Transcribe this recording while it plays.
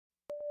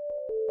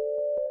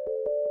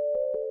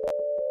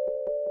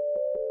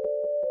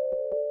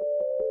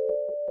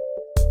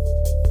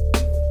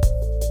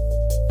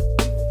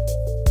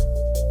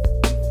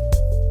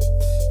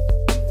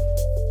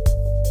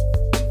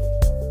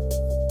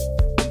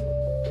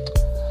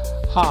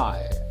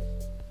Hi,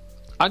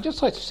 I'd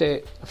just like to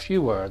say a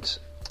few words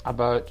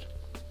about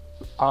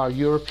our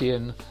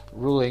European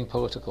ruling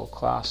political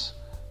class,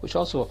 which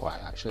also apply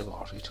actually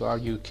largely to our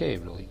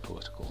UK ruling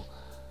political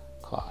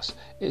class.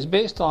 It's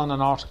based on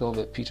an article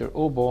that Peter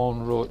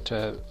Oborne wrote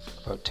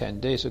about 10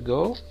 days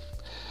ago,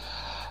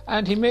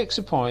 and he makes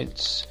the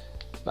points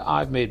that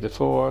I've made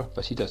before,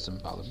 but he does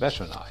them rather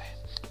better than I.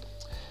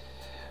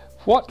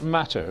 What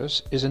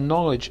matters is a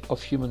knowledge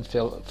of human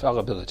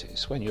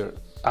fallibilities when you're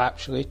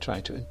actually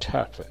trying to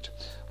interpret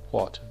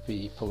what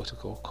the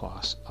political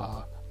class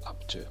are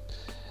up to.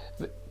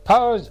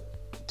 Power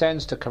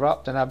tends to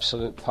corrupt, and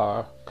absolute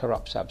power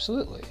corrupts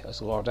absolutely,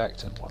 as Lord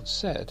Acton once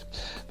said.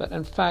 But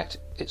in fact,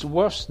 it's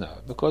worse now,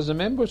 because the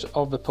members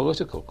of the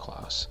political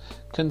class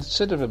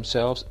consider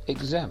themselves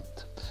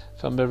exempt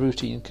from the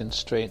routine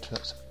constraints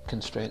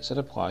that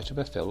apply to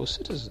their fellow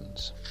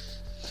citizens.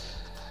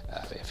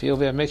 They feel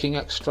they are making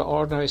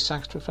extraordinary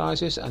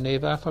sacrifices, and they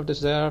therefore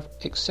deserve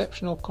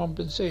exceptional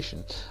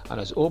compensation. And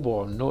as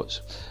Oborne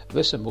notes,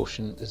 this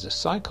emotion is a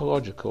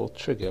psychological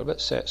trigger that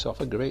sets off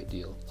a great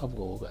deal of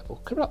low-level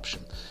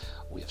corruption.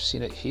 We have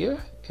seen it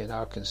here in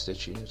our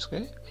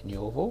constituency, in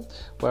Yeovil,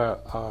 where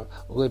our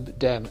Lib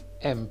Dem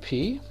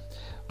MP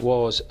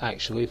was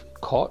actually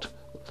caught,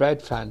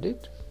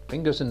 red-handed,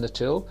 fingers in the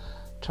till,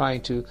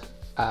 trying to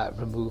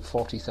remove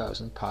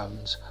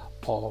 £40,000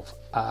 of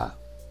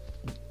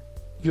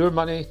your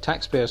money,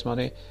 taxpayers'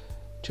 money,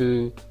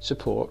 to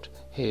support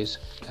his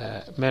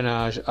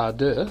ménage à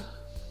deux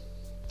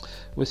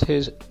with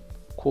his,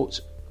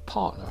 quotes,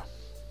 partner.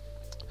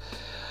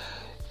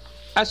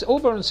 As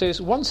Oborne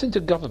says, once into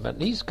government,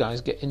 these guys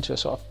get into a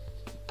sort of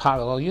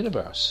parallel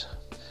universe.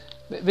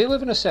 They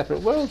live in a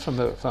separate world from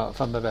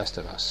the rest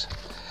of us.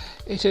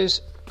 It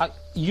is a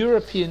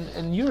European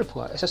and Europe.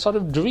 It's a sort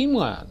of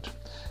dreamland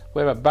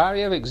where a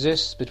barrier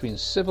exists between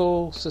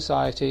civil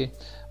society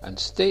and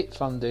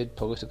state-funded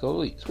political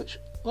elites, which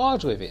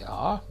largely they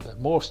are. They're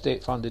more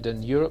state-funded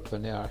in Europe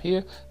than they are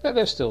here, but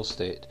they're still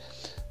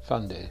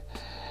state-funded.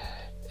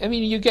 I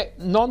mean, you get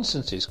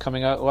nonsenses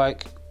coming out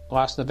like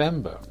last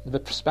November,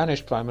 the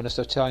Spanish Prime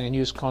Minister telling a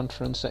news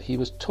conference that he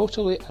was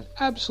totally and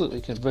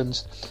absolutely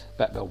convinced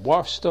that the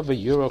worst of the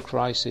euro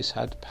crisis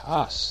had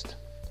passed.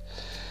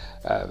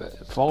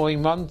 The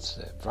following month,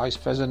 the Vice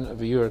President of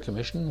the Euro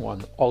Commission,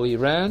 one Olli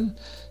Rehn,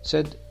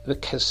 said the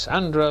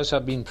Cassandras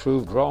have been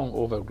proved wrong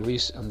over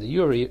Greece and the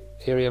euro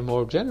area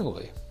more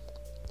generally.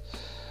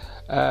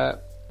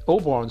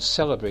 Oborne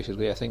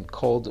celebratedly, I think,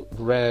 called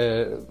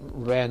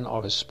Rehn,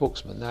 or his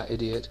spokesman, that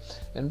idiot,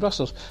 in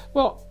Brussels.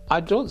 Well,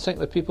 I don't think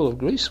the people of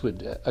Greece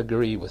would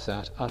agree with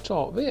that at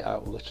all. They are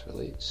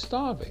literally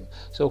starving.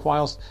 So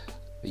whilst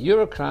the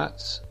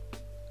Eurocrats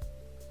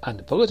and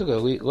the political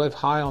elite live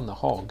high on the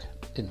hog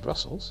in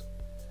Brussels,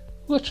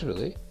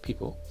 literally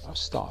people are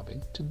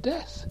starving to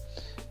death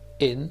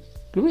in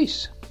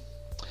Greece.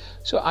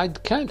 So I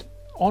can't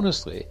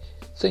honestly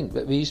think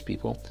that these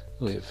people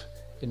live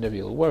in the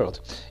real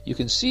world. You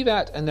can see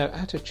that in their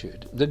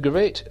attitude. The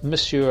great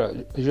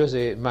Monsieur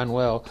José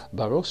Manuel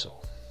Barroso,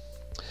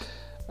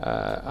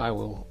 I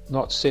will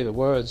not say the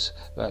words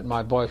that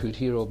my boyhood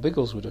hero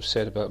Biggles would have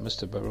said about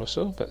Mr.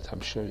 Barroso, but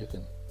I'm sure you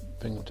can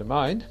bring them to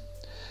mind.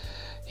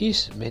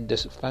 He's made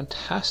this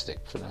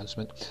fantastic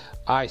pronouncement.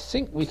 I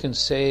think we can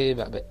say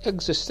that the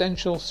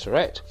existential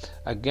threat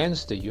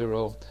against the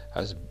euro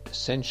has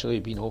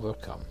essentially been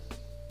overcome.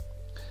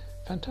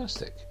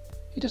 Fantastic.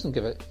 He doesn't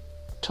give a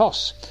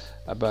toss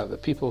about the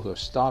people who are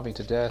starving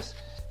to death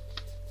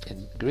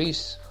in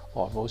Greece,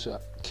 or those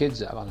kids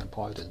that are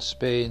unemployed in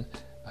Spain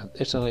and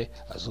Italy.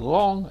 As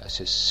long as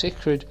his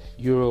sacred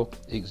euro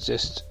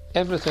exists,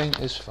 everything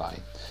is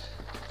fine.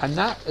 And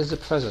that is the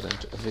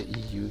President of the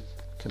EU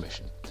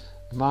Commission.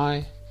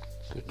 My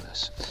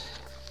goodness.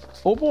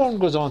 Oborne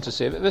goes on to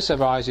say that this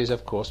arises,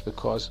 of course,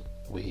 because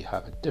we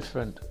have a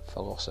different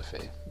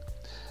philosophy.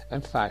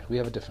 In fact, we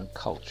have a different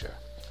culture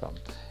from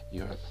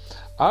Europe.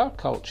 Our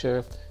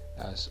culture,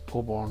 as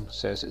Oborne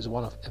says, is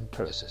one of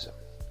empiricism.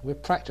 We're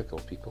practical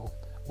people.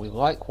 We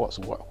like what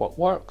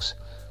works,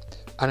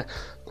 and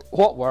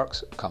what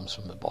works comes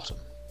from the bottom.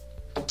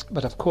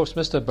 But of course,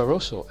 Mr.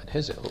 Barroso and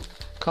his ilk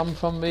come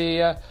from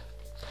the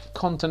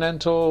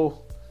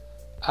continental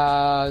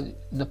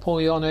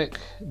Napoleonic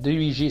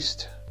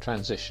dirigiste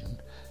tradition,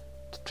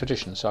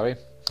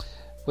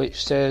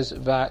 which says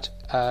that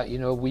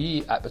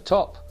we at the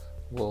top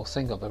will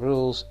think of the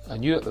rules,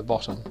 and you at the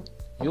bottom,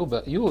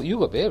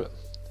 you'll obey them.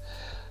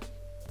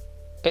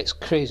 It's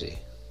crazy.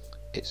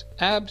 It's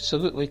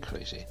absolutely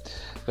crazy.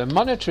 The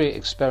monetary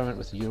experiment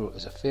with the euro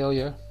is a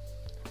failure.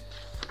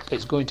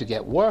 It's going to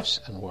get worse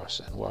and worse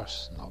and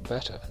worse, not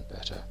better and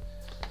better.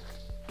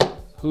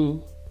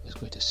 Who is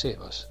going to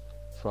save us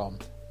from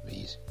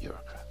these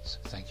Eurocrats?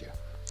 Thank you.